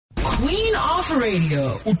Queen of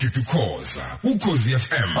Radio. Mbuso Khoza, Ukhozi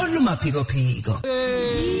FM. Oluma phiko phiko.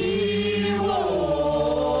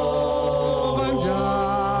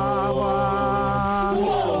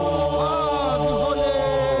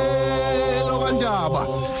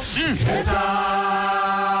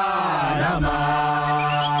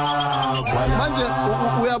 Manje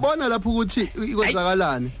uyabona lapho ukuthi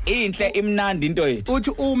ikwenzakalani inhle imnandi into yethu uthi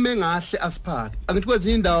ume ngahle asiphake angithi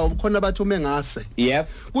kwezinye indawo khona abathi ume ngase yep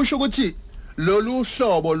kusho ukuthi lolu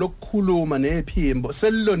hlobo lokukhuluma nephimbo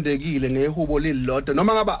selilondekile ngehubo lilodwa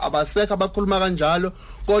noma ngaba abasekho abakhuluma kanjalo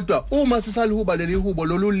kodwa uma sisalihuba leli hubo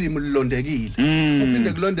lolulimi lilondekile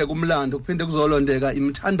kuphinde kulondeka umlando kuphinde kuzolondeka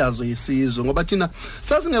imithandazo yesizwe ngoba thina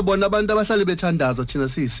sasingebona abantu abahlale bethandaza thina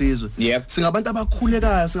siyisizwe singabantu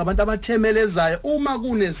abakhulekayo singabantu abathemelezayo uma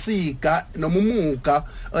kunesiga noma umuga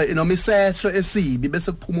noma isehlo esibi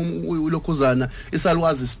bese kuphuma ulokhuzana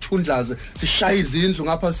isalwazi sithundlaze sishaya izindlu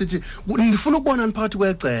ngapha sithi ufuna ukubona phakathi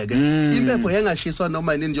kwegceke impepho yengashiswa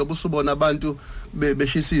noma yini nje obusubona abantu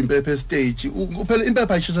beshisa impepho stage phela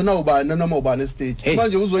impepho ayishisa na ubani noma ubani stage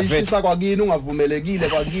manje uzoyishisa kwakini ungavumelekile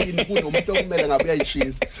kwakini kunomuntu okumele ngabe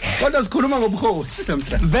uyayishisa kodwa sikhuluma ngobukhosi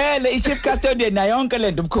namhlanje vele ichief custodian na yonke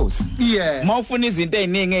lento ubukhosi mawufuna izinto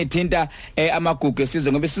eziningi ezithinta amagugu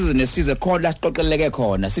esizwe ngoba isizwe nesizwe khona la siqoqeleke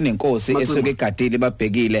khona sinenkosi esuke egadile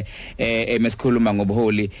babhekile emesikhuluma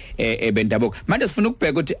ngobuholi bendabuko manje sifuna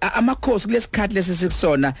ukubheka ukuthi amakhosi kulesikhathi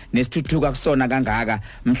lesikusona nesithuthuka kusona kangaka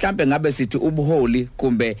mhlambe ngabe sithi ubuholi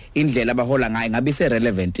kumbe indlela abahola ngayo ngabe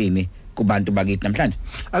irelevant ini kubantu bakithi namhlanje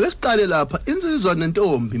ake siqale lapha insizwa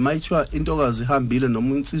nentombi mayithiwa intokazi ihambile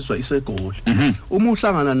noma insizwa isegoli uma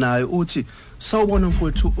uhlangana naye uthi sawubona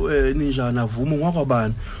mfowethu ninjani avuma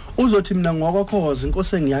ngokwabani uzothi mina ngokwakhoza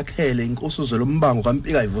inkosi engiyakhele inkosi uzolombango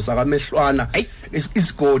kampika ivusa kamehlwana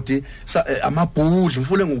isigodi amabhudla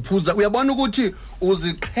mfule nguphuza uyabona ukuthi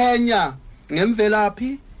uziqhenya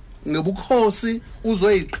ngemvelaphi ngebukhosi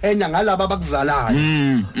uzoyiqhenya ngalabo abakuzalayo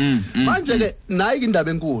manje ke nayi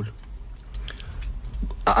indaba enkulu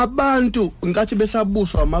abantu ngathi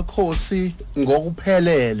besabuswa amakhosi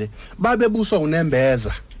ngokuphelele babebuswa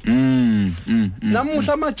unembeza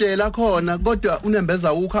namuhla amajela khona kodwa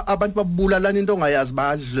unembeza ukha abantu babulalana into ongayazi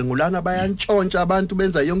bayadlengulana bayantshontsha abantu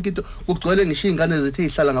benza yonke into kugcwele ngisho izingane zethu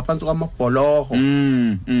ezihlala ngaphansi kwamabholoho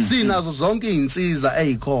sinazo zonke izinsiza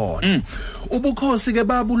ezikhona ubukhosi ke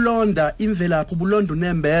babulonda imvelaphi ubulonda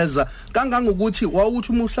unembeza kangangokuthi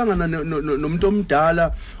wawuthi uma uhlangana nomuntu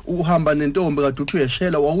omdala uhamba nentombi kade uthi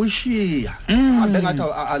uyeshela wawushiya abe ngathi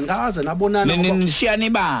angaze nabonana nishiyana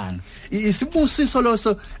ibanga isibusiso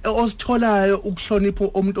loso ositholayo ukuhlonipha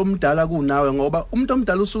umuntu omdala kunawe ngoba umuntu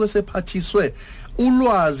omdala usuke sephathiswe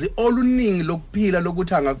ulwazi oluningi lokuphila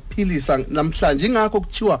lokuthi angakuphilisa namhlanje ingakho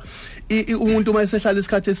kuthiwa umuntu mayesehlala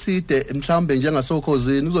isikhathi eside mhlawumbe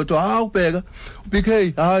njengasokhozini uzothi ubheka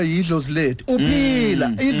BK hayi idlozi lethu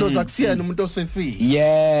uphila idlozi akusiyena umuntu osefile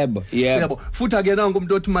yebo futhi akena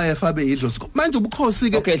umuntu othi mayefa abe idlozi manje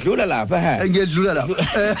ubukhosi ke okay dlula lapha ngiyedlula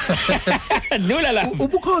lapha dlula lapha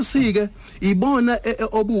ubukhosi ke ibona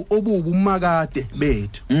obubumakade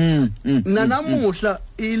bethu nanamuhla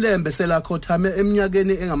ilembe selakhothame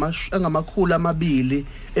eminyakeni engamakhulu amabili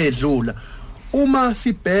edlula uma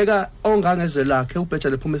sibheka ongangezwe lakhe ubheja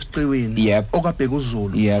lephuma esiqiwini okabheka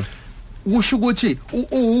uZulu kusho ukuthi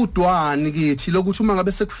udwani kithi lokuthi uma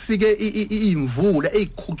ngabe sekufike imvula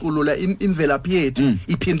ezikhuculula imvelaphi yethu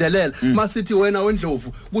iphindelela masithi wena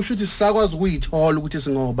wendlovu kusho ukuthi sisakwazi ukuyithola ukuthi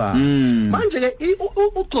singoba manje ke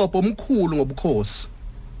uqopho omkhulu ngobukhosi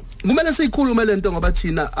kumele siyikhulume lento ngoba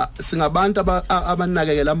thina singabantu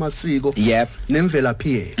abanakekela amasiko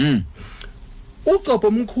nemvelaphi yethu uqopho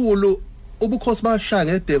omkhulu ubukhosi bashaya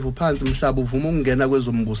ngedevu phansi mhlaba uvuma ukungena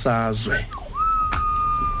kwezombusazwe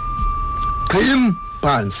qhim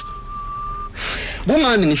phansi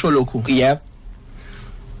kungani ngisho lokhu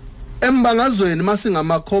embangazweni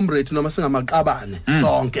masingama comrade noma singamaqabane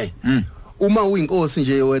sonke uma uyinkosi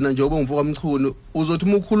nje wena njengoba umvuka umchunu uzothi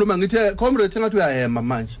uma ukhuluma ngithi comrade engathi uyahema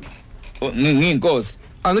manje ngiyinkosi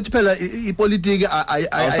angithi phela ipolitiki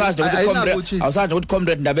awusazi ukuthi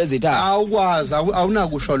comrade ndaba ezithatha awukwazi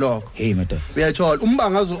awunakusho lokho hey madam uyathola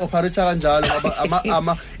umbangazo operate kanjalo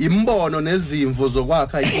ama imbono nezimvo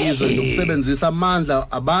zokwakha izwe nokusebenzisa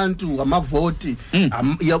amandla abantu amavoti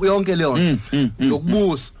yonke leyo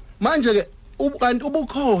nokubusa manje ke kanti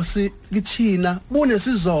ubukhosi kithina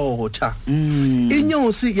bunesizotha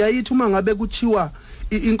inyosi yayithi uma ngabe kuthiwa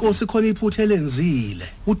inkosi khona iphuthe lenzile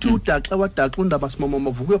uthi udaxa wadaxa undaba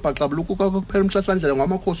simama vuka uyobhaqabuluka kuphela umhlahlandlela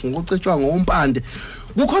ngamakhosi ngokucetshwa ngompande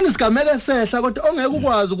kukhona isigameke sehla kodwa ongeke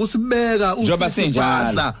ukwazi ukusibeka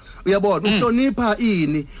usisinjalo uyabona uhlonipha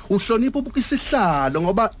ini uhlonipha isihlalo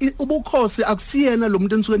ngoba ubukhosi akusiyena lo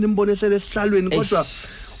muntu enisuke nimbone ehlele esihlalweni kodwa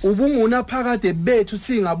ubunguna phakade bethu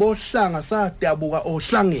singabohlanga sadabuka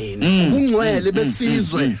ohlangene ubungcwele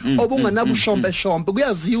besizwe obunganabushombe shombe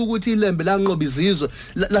kuyaziwa ukuthi ilembe lanqoba izizwe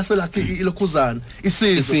laselakhe ilokhuzana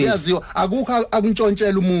isizwe kuyaziwa akukho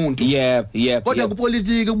akuntshontshela umuntu kodwa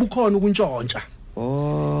kupolitiki kubukhona ukuntshontsha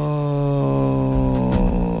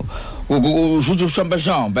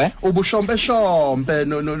ubushombe shombe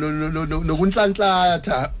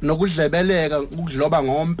nokunhlanhlatha nokudlebeleka ukudloba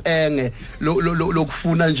ngompenge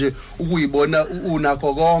lokufuna nje ukuyibona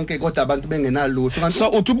unakho konke kodwa abantu bengenalutho so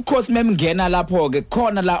uthi ubukhosi memngena lapho ke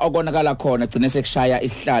khona la okonakala khona gcine sekushaya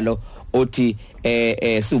isihlalo othi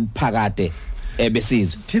sibuphakade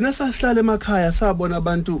besizwe thina sahlala emakhaya sabona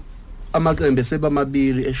abantu amaqembe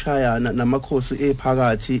sebamabili eshayana namakhosi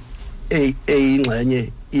ephakathi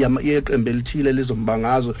eyingxenye yeqembe elithile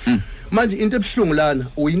lizombangazwe manje into ebhlungu lana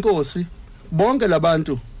uyinkosi bonke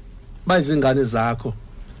labantu bayizingane zakho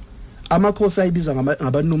amakhosi ayibiza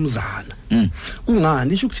ngabanumzana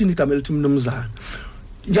kungani isho ukuthini igama elithi mnumzana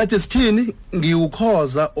ngathi sithini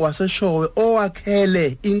ngiukhoza waseshowe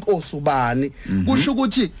owakhele inkosi ubani kusho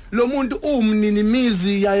ukuthi lo muntu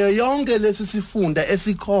umninimizi yayo yonke lesi sifunda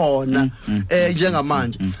esikhona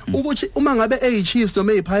njengamanje ukuthi uma ngabe eyichiefs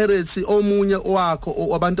noma eyipirates omunye owakho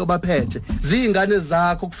wabantu abaphethe zingane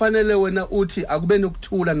zakho kufanele wena uthi akube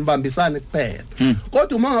nokuthula nibambisane kuphela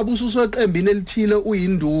kodwa uma ngabe ususeqembini elithile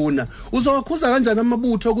uyinduna uzowakhuza kanjani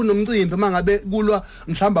amabutho kunomcimbi uma ngabe kulwa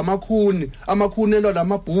mhlamba amakhuni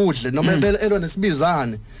elwa amabhudle noma elwa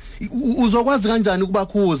nesibizane uzokwazi kanjani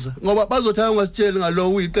ukubakhuza ngoba bazothaya ungasitsheli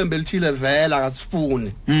ngalo uyiqembe elithile vela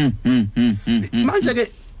akasifuni manje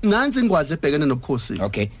ke nansi ingwadle ebhekene nobukhosi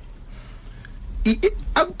okay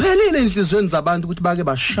akuphelile inhlizweni zabantu ukuthi bake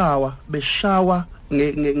beshawa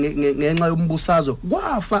ngenxa yombusazwe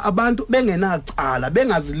kwafa abantu bengenacala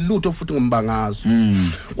bengazilutho futhi ngombangazo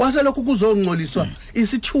kwase lokhu kuzongcoliswa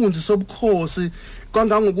isithunzi sobukhosi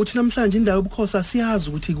kangangokuthi namhlanje indawo yobukhosi asiyazi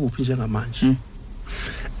ukuthi ikuphi njengamanje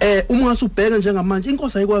uma ngasubheka njengamanje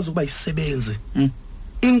inkosi ayikwazi ukuba isebenze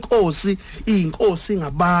inkosi iyinkosi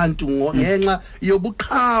ngabantu ngenxa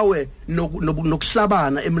yobuqhawe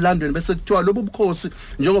nokuhlabana emlandweni bese kuthiwa lobu bukhosi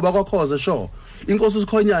njengoba kwaKhoza sho inkosi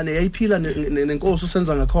uSikhonyane yayiphila nenkosi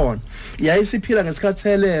usenza ngakhona yayisiphila ngesikhathi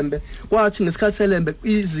selembe kwathi ngesikhathi selembe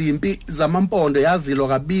izimpi zamampondo yazilwa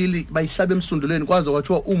kabili bayihlaba emsundulweni kwaze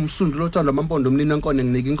kwathiwa umsundulo othanda amampondo umnini enkone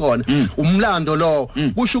nginika inkona umlando lo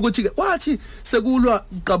kusho ukuthi kwathi sekulwa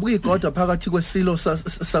qabuka igoda phakathi kwesilo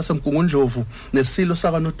sasemgungundlovu nesilo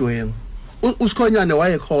sakaNodwengu uSikhonyane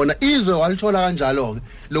wayekhona izwe walithola kanjalo ke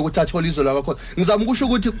lokuthi athola izwe lakho ngizama ukusho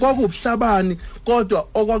ukuthi kwakubuhlabani kodwa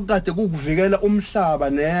okwakade kukuvikela umhlaba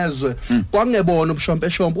nezwe kwangebona ubushompe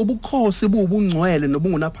ubukhosi bubungcwele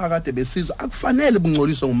nobungunaphakade besizwe akufanele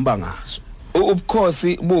bungcoliswe ngombangazo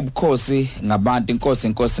ubukhosi ngabantu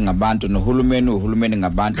inkosi ngabantu nohulumeni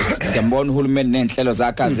ngabantu siyambona uhulumeni nenhlelo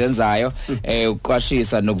zakhe azenzayo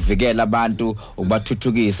uqwashisa nokuvikela abantu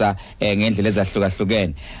ukubathuthukisa ngendlela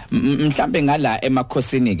ezahlukahlukene mhlambe ngala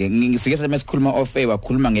emakhosini ke ngisike semesikhuluma offavor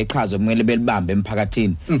khuluma ngeqhazo kumele belibambe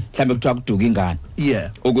emphakathini mhlambe kuthiwa kuduka ingane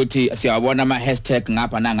ukuthi siyabona ama hashtag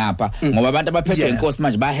ngapha nangapha ngoba abantu abaphethe inkosi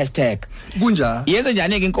manje ba hashtag kunjani yenze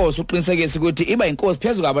njani ke inkosi uqinisekise ukuthi iba inkosi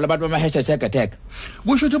phezulu kwabo labantu bama hashtag attack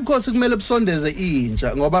kusho ukuthi ubukhosi kumele busondeze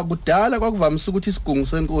intsha ngoba kudala kwakuvamise ukuthi isigungu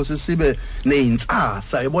senkosi sibe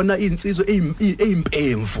neintsasa yabona insizwe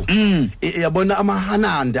ezimpemvu yabona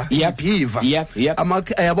amahananda iphiva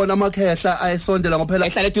yabona amakhehla ayesondela ngophela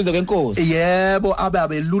ehlala eduze kwenkosi yebo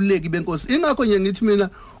abeluleki benkosi ingakho nje ngithi mina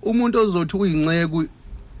umuntu ozothi uyinceku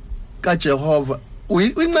kaJehova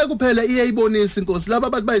uyinceku phela iyayibonisa inkosi laba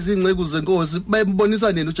abantu bayizinceku zenkosi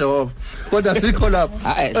bayembonisa nini uJehova kodwa sikho lapho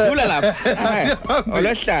dlula lapho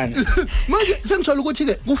olohlana manje sengithola ukuthi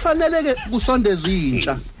ke kufanele ke kusondezwe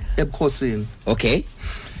intsha ebukhosini okay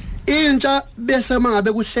intsha bese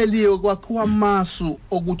mangabe kuhleliwe kwakhiwa amasu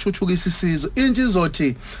okuthuthukisa isizwe intsha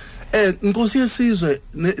izothi inkosi yesizwe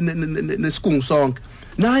nesigungu sonke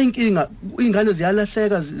na inkinga ingane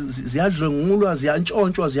ziyalahleka ziyadlwengulwa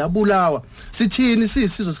ziyantshontshwa ziyabulawa sithini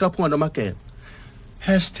sisizwe sikaphunga noMageba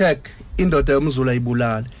 #indoda yomZulu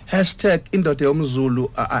ayibulala #indoda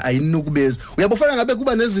yomZulu ayinukubezi uyabofana ngabe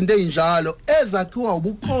kuba nezinto ezinjalo ezakhiwa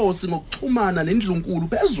ubukhosi ngokuxhumana nendlunkulu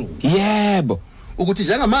phezulu yebo ukuthi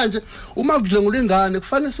njengamanje uma kudlengula ingane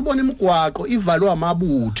kufanele sibone imigwaqo ivalwa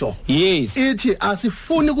amabutho yes ithi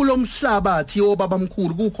asifuni kulomhlabathi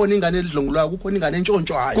yobabamkhulu kukhona ingane elidlengulayo kukhona ingane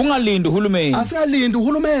entshontshwayo kungalindi uhulumeni asikalindi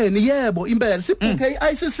uhulumeni yebo impela sibhuke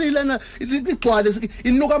iICC lena igcwale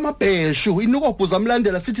inuka amabheshu inuka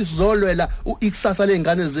obhuzamlandela sithi sizolwela ikusasa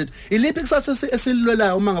lengane zethu iliphi ikusasa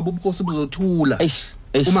esilwelayo uma ngabe ubukhosi buzothula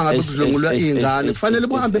uma ngabe kudlengulwa ingane kufanele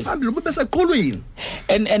buhambe phambili bube seqhulwini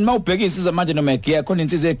and mawubheka insizwa manje noma egiya khona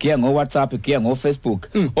insizwa egiya ngo WhatsApp egiya ngo Facebook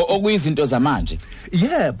okuyizinto zamanje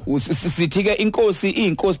yebo sithi ke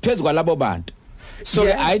inkosi phezulu kwalabo bantu so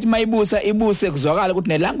ayithi mayibusa ibuse kuzwakala ukuthi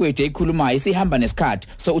nelanguage eyikhulumayo isihamba nesikhathi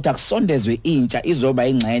so uthi akusondezwe intsha izoba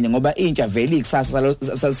ingxenye ngoba intsha vele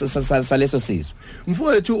ikusasa saleso sizwe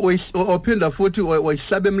mfowethu ophinda futhi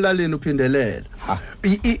wayihlaba emlaleni uphindelela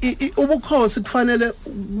ubukhosi kufanele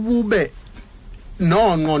bube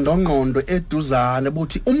nongqondo eduzane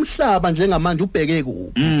buthi umhlaba njengamanje ubheke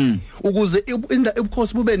kuphi ukuze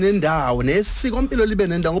ubukhosi bube nendawo nesikompilo libe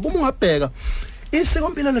nendawo ngoba uma ungabheka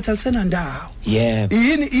isikompilo lethu alisena ndawo yebo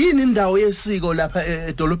yini indawo yesiko lapha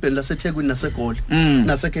edolobheni laseThekwini naseGoli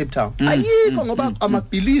naseCape Town ayikho ngoba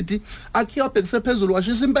amabhilidi akhiwa bhekise phezulu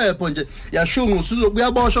washisa impepho nje yashunqa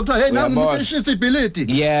uzokuyaboshwa kuthiwa hey nami ngishisa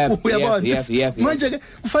ibhilidi uyabona manje ke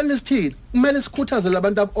kufanele sithini kumele sikhuthaze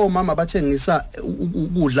labantu omama bathengisa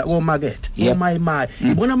ukudla komarket omayimayi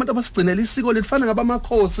ibona abantu abasigcinela isiko lifana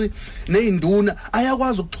ngabamakhosi neinduna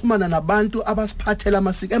ayakwazi ukuxhumana nabantu abasiphathela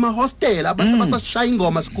amasiko emahostel abantu abasashaya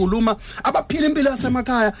ingoma sikhuluma abaphila impilo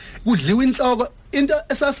yasemakhaya kudliwa inhloko into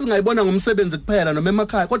esasingayibona ngomsebenzi kuphela noma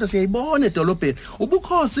emakhaya kodwa siyayibona edolobheni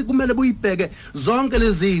ubukhosi kumele buyibheke zonke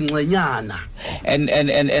lezi ingxenyana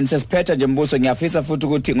and sesiphetha nje Mbuso ngiyafisa futhi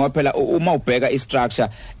ukuthi ngophela uma ubheka istructure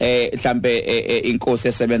mhlambe inkosi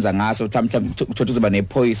esebenza ngaso mhlambe uthola uzoba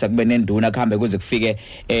nephoyisa kube nenduna kuhambe kuze kufike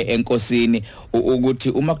enkosini ukuthi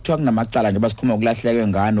uma kuthiwa kunamacala nje basikhuluma ukulahleka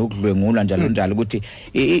ngane ukudlwengulwa njalo ukuthi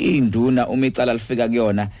induna uma icala lifika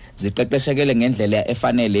kuyona ziqeqeshekele ngendlela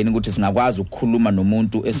efaneleni ukuthi singakwazi ukukhuluma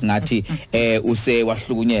nomuntu esingathi use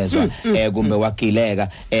wahlukunyezwa kumbe wagileka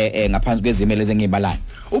ngaphansi kwezimele zengibalana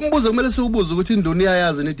umbuzo kumele siubuze ukuthi induna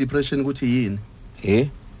iyayazi ne-depression ukuthi yini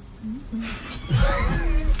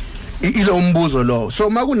ilo umbuzo lo so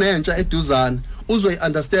makunentsha eduzana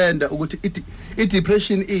uzoyi-understanda ukuthi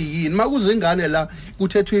i-depression iyini makuzingane la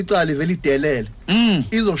kuthethwe icala vele idelele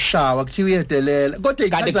izoshawa kuthiwa iyedelela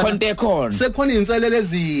kodwa sekhona inselele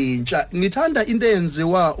ezintsha ngithanda into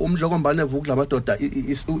eyenziwa umdlokombane evukudla amadoda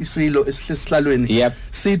isilo esihlalweni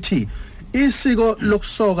sithi isiko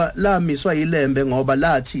lokusoka lamiswa yilembe ngoba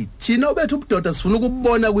lathi thina bethu ubudoda sifuna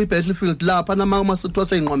ukubona kwi-battlefield lapha nama sithiwa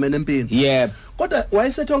seyinqwamene empini kodwa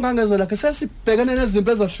wayesethonga ngezo lakhe sesibhekene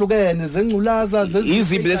nezimpi ezahlukene zengculaza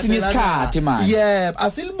izimpi lesinye isikhathi manje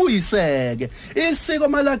asilibuyiseke isiko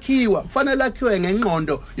malakhiwa kufanele lakhiwe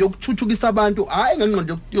ngengqondo yokuthuthukisa abantu hayi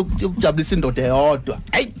ngengqondo yokujabulisa indoda eyodwa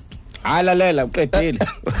alalela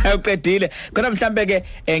uqedile kodwa mhlambe ke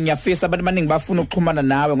ngiyafisa abantu abaningi bafuna ukuxhumana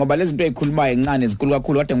nawe ngoba lezi zinto ezikhulumayo encane ezinkulu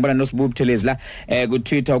kakhulu kodwa ngibona noSibu Buthelezi la ku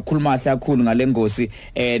Twitter ukhuluma kakhulu ngale ngosi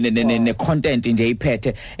ne content nje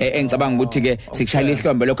iphethe engicabanga ukuthi ke sikushayela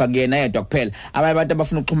ihlombe lokho akuyena yedwa kuphela abanye abantu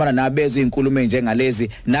abafuna ukuxhumana nawe bezwe inkulumo njengalezi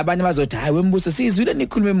nabanye bazothi hayi wembuso sizwile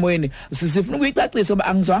nikhuluma emoyeni sifuna ukuyicacisa ngoba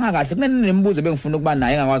angizwanga kahle kunemibuzo bengifuna ukuba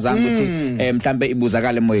naye engakwazanga ukuthi mhlambe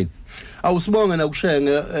ibuzakala emoyeni awusibonge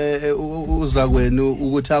nakushenge uzakwenu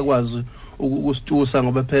ukuthi akwazi ukusitusa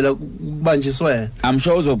ngoba phela kubanjiswe I'm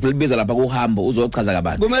sure uzokulibiza lapha kuhambo uzochaza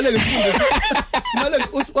kabantu kumele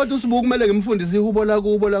ngifundise wathi usibuku kumele ngimfundise ihubo la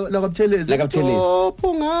kubo la kaButhelezi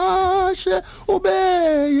phungashe ube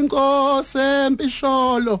inkosi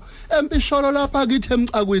empisholo lapha kithi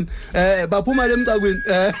emcakwini baphuma lemcakwini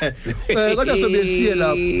kodwa sobesiye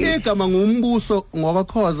lapho igama nguMbuso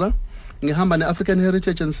Khoza ngihamba neAfrican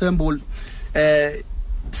Heritage Ensemble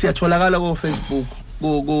siyatholakala ku Facebook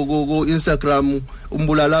ku Instagram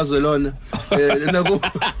umbulalazwe lona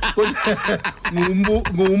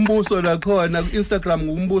ngumbuso la khona ku Instagram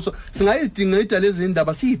ngumbuso singayidinga idala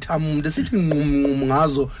ezindaba siyithamude sithi nqumnqum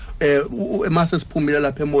ngazo emase siphumile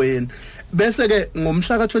lapha emoyeni bese ke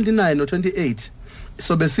ngomhla ka29 no28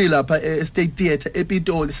 sobe silapha eState Theatre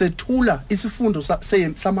ePitoli sethula isifundo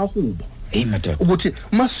samahubo ukuthi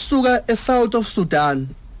masuka eSouth of Sudan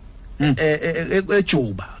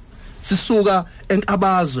eJuba sisuka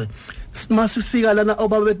enkabazwe masifika lana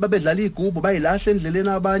babedlala igubu bayilahla endleleni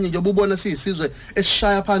abanye nje ubona siyisizwe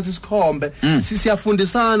esishaya phansi isikhombe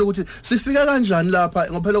siyafundisana ukuthi sifika kanjani lapha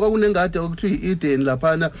ngoba phela kwakunengade okuthiwa iEden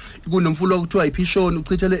laphana kunomfulo okuthiwa iPishoni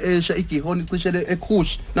uchithele eSha iGihoni uchithele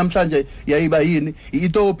eKhush namhlanje yayiba yini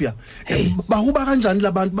iEthiopia bahuba kanjani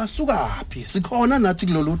labantu basukaphi sikhona nathi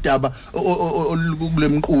kulolu daba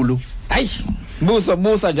kulemqulu hayi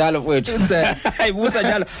busa njalo mfowethu hayi busa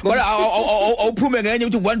njalo kodwa awuphume ngenye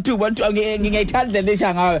uthi 1 2 ngiyayithanda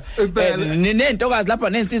lesha ngawe nentokazi lapha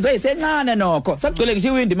nensizwe eyisencane nokho sagcwele ngisho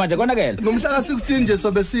iwindi manje konakela ngomhla ka16 nje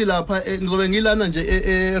sobe silapha ngobe ngilana nje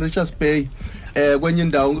eRichards Bay kwenye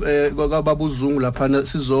indawo kwaBabuzungu lapha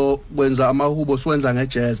sizokwenza amahubo siwenza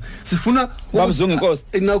ngejazz sifuna babuzungu inkosi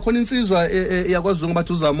nakhona insizwa yakwaZungu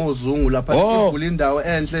bathi uzama ozungu lapha ivula indawo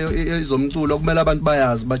enhle izomculo kumele abantu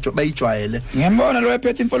bayazi bayijwayele ngiyambona lo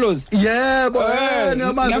ephethe imfolozi yebo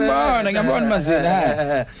ngiyambona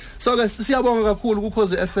mazela so ke siyabonga kakhulu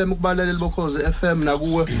kuKhozi FM kubalaleli boKhozi FM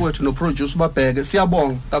nakuwe mfowethu no producer babheke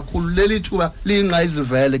siyabonga kakhulu leli thuba liyinqa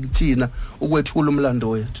izivele kuthina ukwethula umlando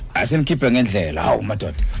wethu asimkhiphe ngendlela hawu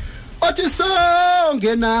madoda Othi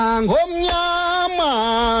songena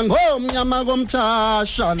ngomnyama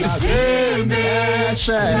komthasha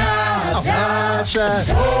nasemeshe afashe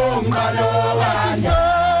somqalokazi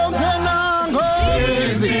songena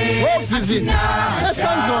ngovivi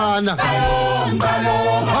esandwana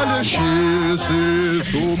aleshisi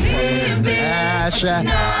someshe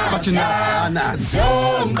bathina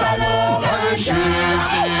somqalokazi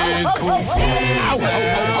aleshisi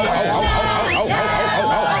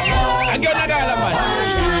Angiyonakala manje.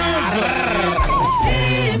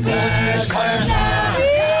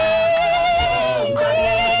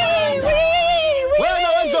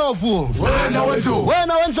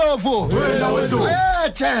 Wena wendlovu.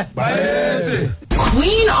 Bayethe.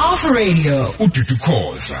 Queen of Radio. Mbuso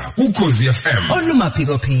Khoza, uKhozi FM.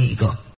 Olumaphiko phiko.